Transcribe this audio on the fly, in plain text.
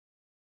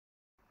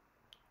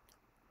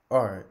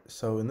Alright,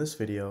 so in this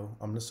video,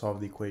 I'm going to solve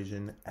the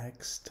equation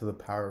x to the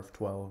power of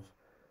 12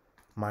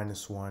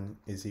 minus 1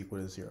 is equal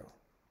to 0.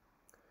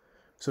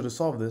 So to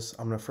solve this,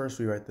 I'm going to first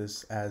rewrite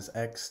this as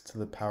x to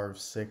the power of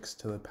 6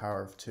 to the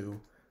power of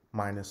 2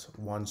 minus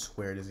 1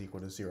 squared is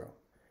equal to 0.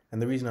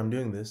 And the reason I'm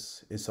doing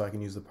this is so I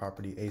can use the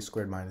property a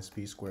squared minus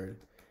b squared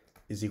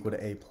is equal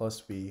to a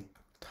plus b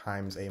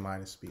times a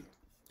minus b.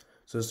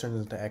 So this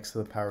turns into x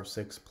to the power of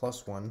 6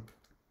 plus 1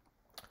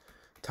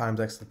 times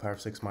x to the power of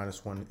 6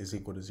 minus 1 is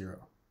equal to 0.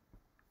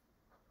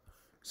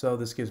 So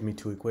this gives me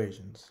two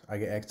equations. I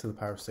get x to the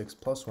power of 6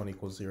 plus 1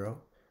 equals 0,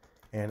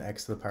 and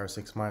x to the power of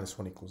 6 minus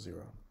 1 equals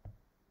 0.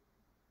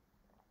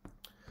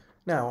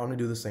 Now I'm going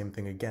to do the same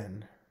thing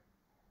again.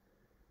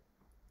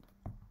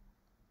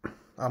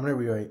 I'm going to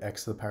rewrite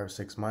x to the power of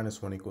 6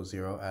 minus 1 equals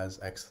 0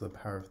 as x to the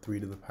power of 3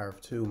 to the power of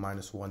 2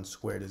 minus 1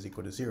 squared is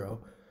equal to 0.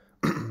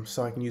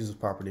 So I can use this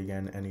property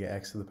again and get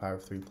x to the power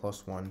of 3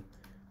 plus 1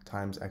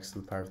 times x to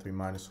the power of 3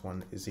 minus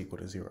 1 is equal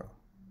to 0.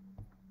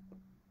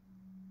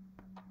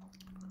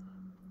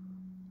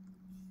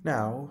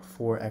 Now,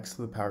 for x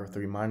to the power of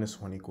 3 minus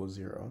 1 equals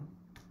 0,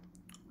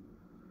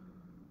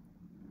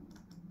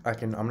 I'm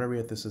going to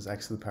rewrite this as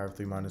x to the power of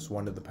 3 minus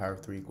 1 to the power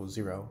of 3 equals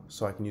 0,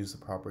 so I can use the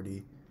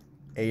property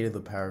a to the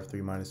power of 3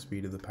 minus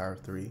b to the power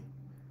of 3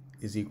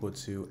 is equal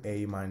to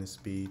a minus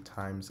b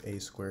times a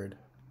squared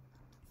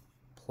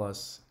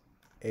plus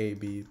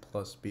ab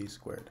plus b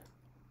squared.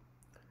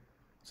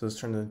 So this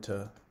turns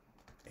into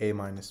a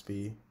minus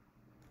b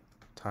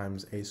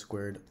times a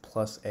squared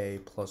plus a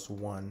plus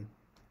 1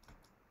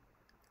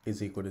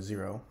 is equal to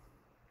 0.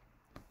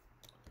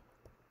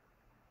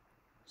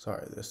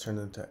 Sorry, this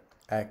turns into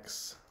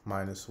x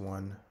minus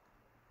 1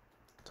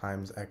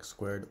 times x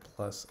squared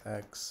plus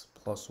x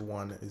plus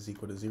 1 is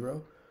equal to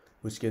 0,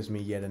 which gives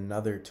me yet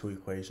another two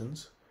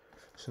equations.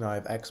 So now I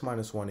have x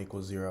minus 1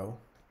 equals 0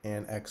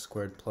 and x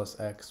squared plus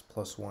x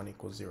plus 1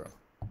 equals 0.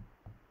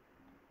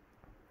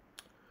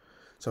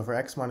 So for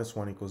x minus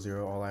 1 equals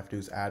 0, all I have to do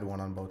is add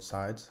 1 on both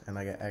sides, and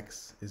I get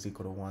x is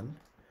equal to 1.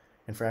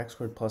 And for x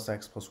squared plus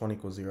x plus 1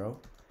 equals 0,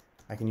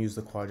 I can use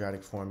the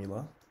quadratic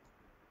formula.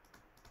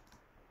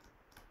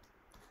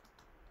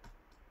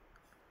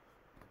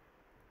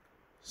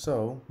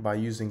 So by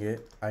using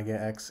it, I get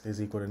x is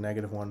equal to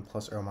negative 1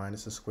 plus or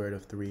minus the square root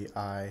of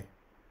 3i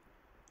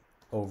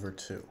over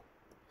 2.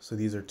 So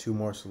these are two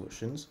more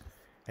solutions.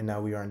 And now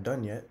we aren't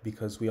done yet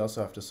because we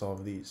also have to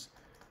solve these.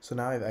 So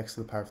now I have x to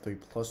the power of 3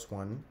 plus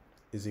 1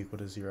 is equal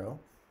to 0.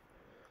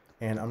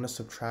 And I'm going to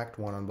subtract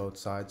 1 on both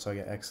sides, so I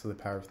get x to the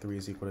power of 3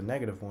 is equal to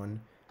negative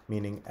 1,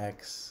 meaning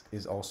x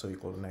is also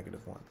equal to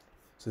negative 1.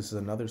 So this is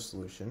another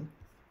solution.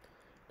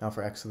 Now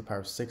for x to the power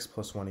of 6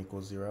 plus 1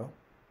 equals 0,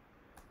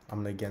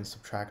 I'm going to again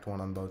subtract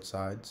 1 on both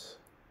sides.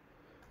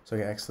 So I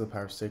get x to the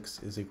power of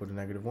 6 is equal to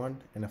negative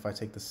 1. And if I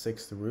take the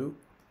 6th root,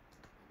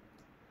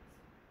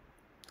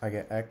 I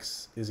get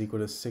x is equal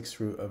to 6th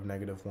root of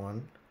negative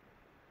 1,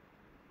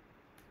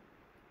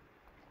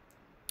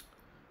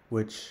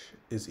 which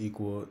is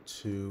equal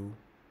to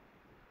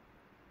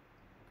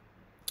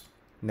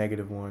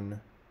negative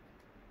 1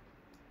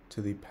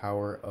 to the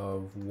power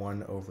of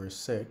 1 over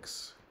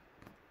 6.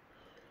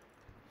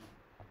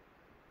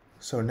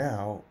 So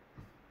now,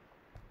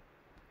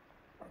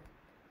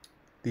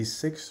 the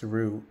 6th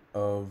root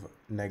of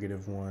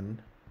negative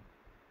 1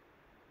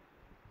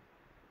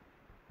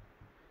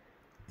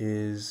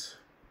 is,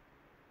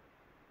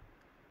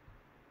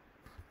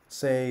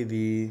 say,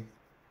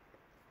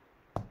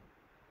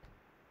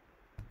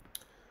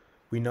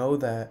 we know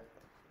that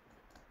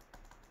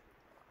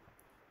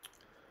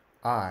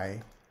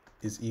I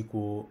is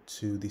equal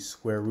to the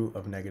square root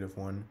of negative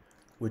 1,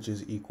 which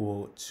is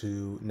equal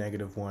to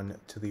negative 1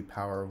 to the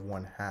power of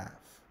 1/2.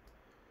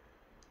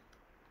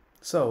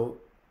 So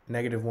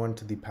negative 1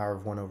 to the power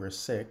of 1 over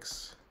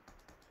 6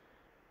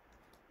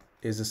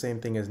 is the same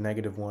thing as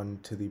negative 1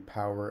 to the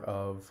power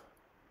of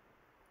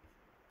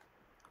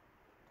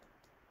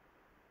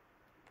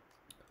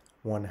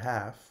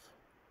 1/2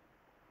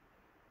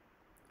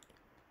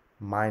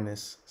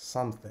 minus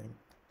something.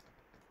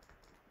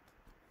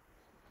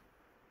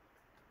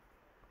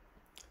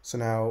 So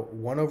now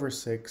 1 over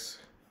 6,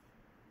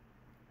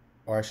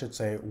 or I should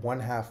say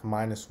 1/2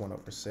 minus 1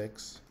 over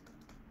 6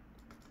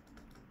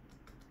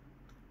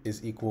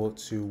 is equal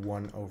to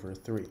 1 over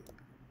 3.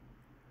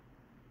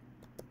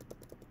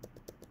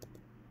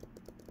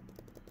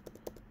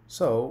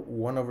 So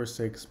 1 over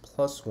 6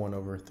 plus 1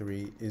 over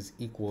 3 is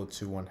equal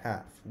to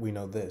 1/2. We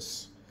know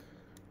this,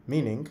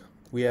 meaning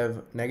we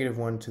have negative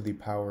 1 to the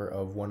power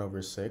of 1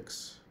 over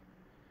 6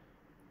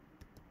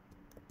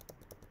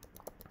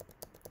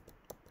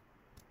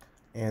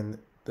 and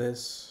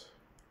this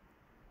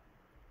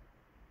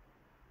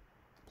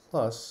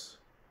plus,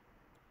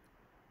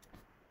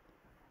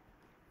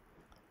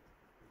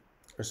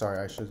 or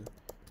sorry,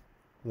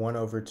 1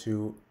 over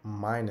 2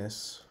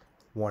 minus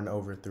 1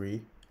 over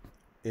 3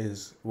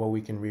 is what we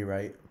can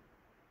rewrite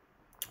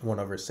 1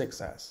 over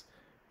 6 as.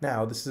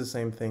 Now, this is the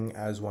same thing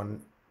as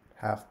 1/2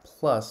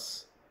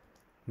 plus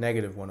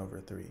negative 1 over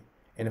 3.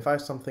 And if I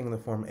have something in the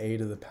form a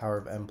to the power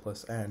of n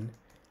plus n,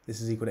 this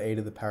is equal to a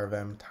to the power of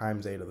m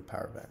times a to the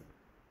power of n.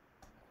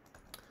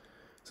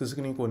 So this is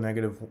going to equal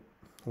negative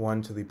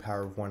 1 to the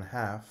power of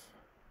 1/2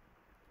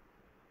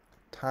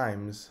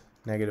 times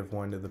negative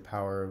 1 to the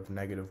power of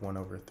negative 1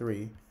 over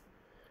 3.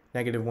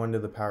 Negative 1 to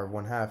the power of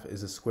 1/2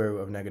 is the square root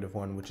of negative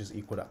 1, which is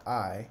equal to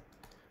I.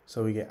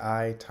 So we get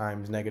I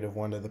times negative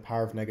 1 to the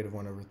power of negative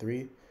 1 over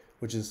 3,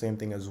 which is the same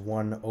thing as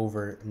 1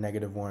 over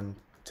negative 1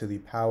 to the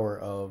power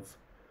of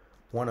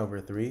 1 over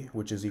 3,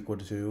 which is equal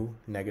to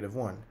negative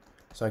 1.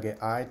 So I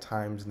get I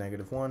times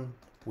negative 1,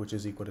 which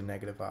is equal to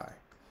negative I,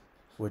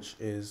 which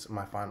is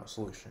my final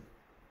solution.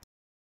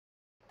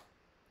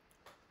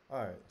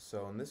 Alright,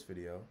 so in this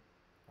video,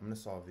 I'm going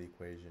to solve the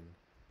equation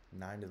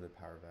 9 to the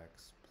power of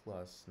x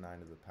plus 9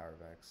 to the power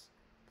of x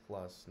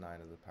plus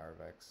 9 to the power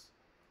of x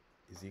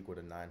is equal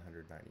to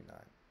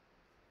 999.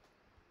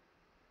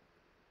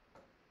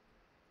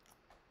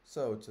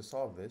 So to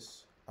solve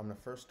this, I'm going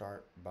to first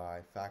start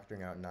by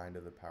factoring out 9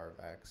 to the power of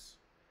x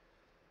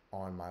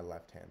on my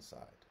left-hand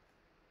side.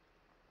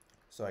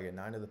 So I get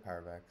 9 to the power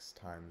of x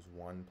times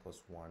 1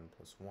 plus 1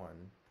 plus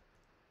 1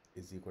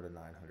 is equal to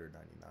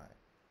 999.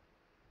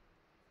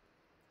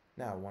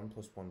 Now 1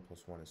 plus 1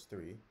 plus 1 is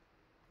 3,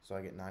 so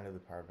I get 9 to the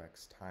power of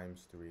x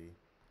times 3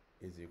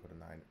 is equal to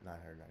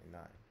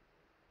 999.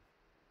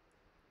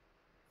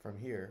 From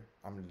here,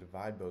 I'm going to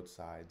divide both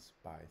sides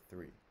by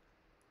 3.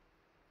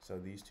 So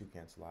these two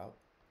cancel out,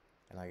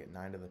 and I get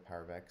 9 to the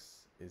power of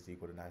x is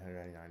equal to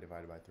 999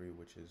 divided by 3,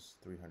 which is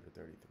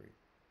 333.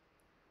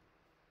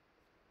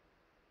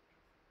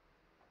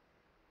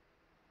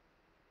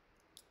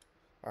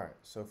 Alright,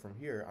 so from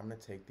here, I'm going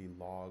to take the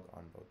log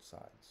on both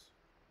sides.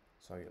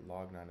 So I get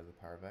log 9 to the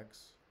power of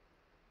x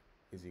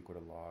is equal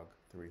to log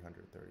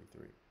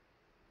 333.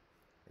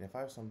 And if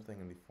I have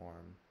something in the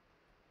form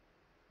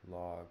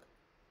log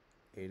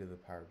a to the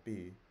power of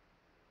b,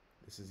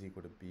 this is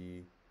equal to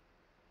b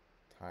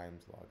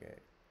times log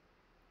a.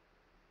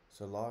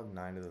 So log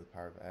 9 to the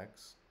power of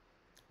x,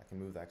 I can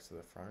move the x to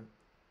the front.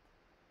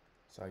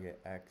 So I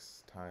get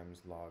x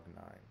times log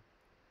 9,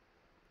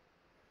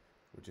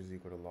 which is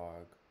equal to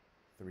log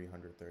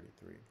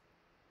 333.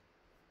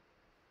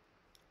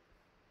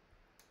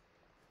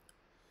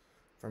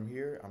 From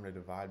here, I'm going to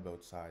divide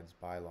both sides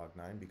by log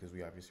 9 because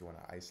we obviously want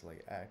to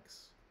isolate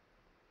x.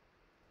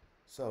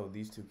 So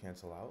these two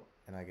cancel out,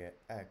 and I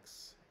get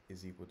x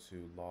is equal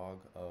to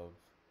log of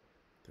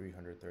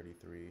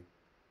 333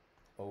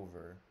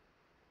 over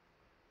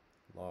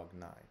log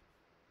 9.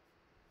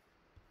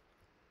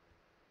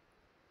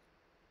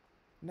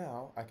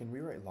 Now, I can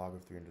rewrite log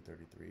of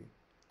 333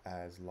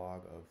 as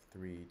log of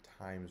 3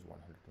 times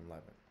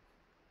 111.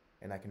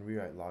 And I can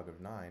rewrite log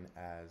of 9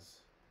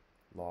 as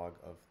log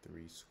of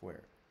 3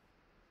 squared.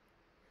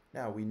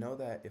 Now, we know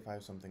that if I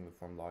have something in the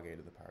form log a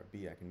to the power of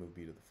b, I can move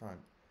b to the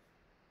front.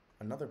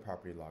 Another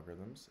property of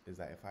logarithms is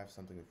that if I have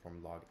something in the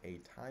form log a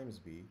times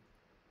b,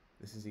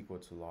 this is equal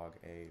to log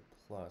a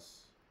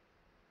plus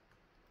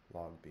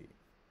log b.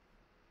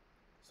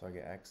 So I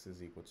get x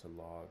is equal to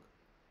log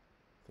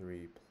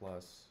 3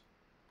 plus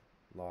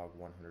log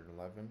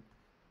 111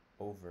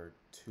 over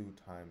 2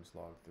 times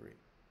log 3.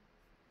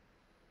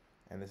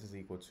 And this is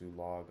equal to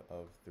log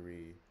of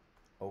 3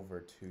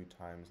 over 2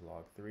 times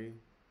log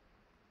 3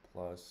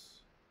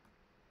 plus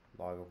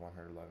log of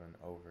 111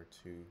 over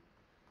 2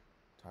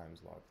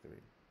 times log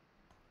 3.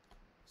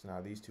 So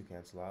now these two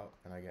cancel out,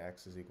 and I get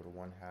x is equal to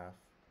 1/2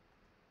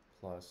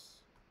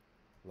 plus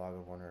log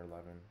of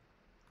 111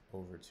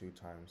 over 2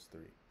 times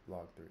 3,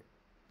 log 3.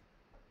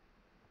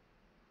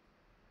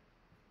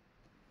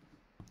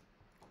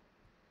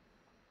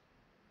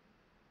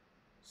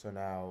 So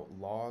now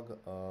log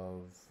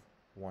of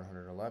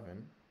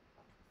 111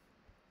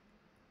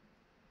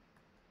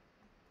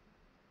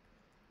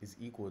 is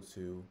equal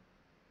to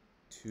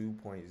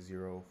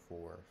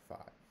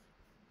 2.045.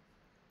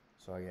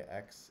 So I get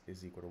x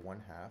is equal to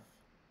 1/2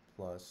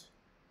 plus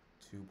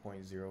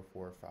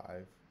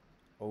 2.045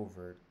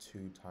 over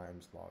 2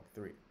 times log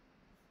 3.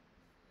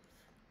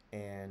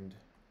 And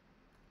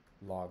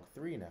log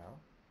 3 now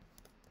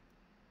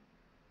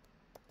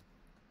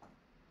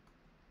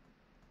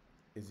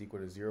is equal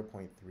to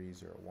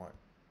 0.301.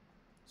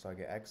 So I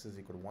get x is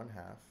equal to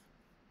 1/2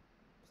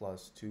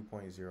 plus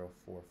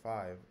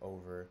 2.045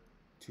 over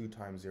 2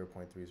 times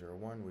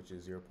 0.301, which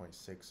is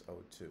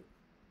 0.602.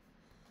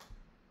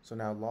 So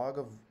now log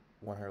of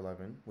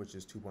 111, which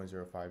is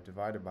 2.05,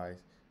 divided by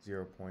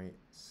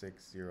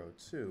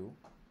 0.602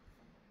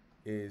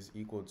 is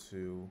equal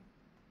to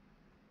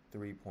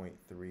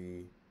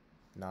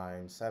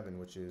 3.397,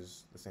 which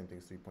is the same thing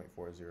as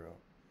 3.40.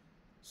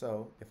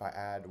 So if I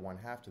add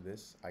 1/2 to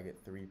this, I get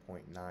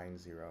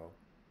 3.90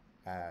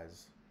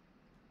 as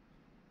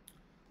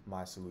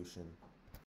my solution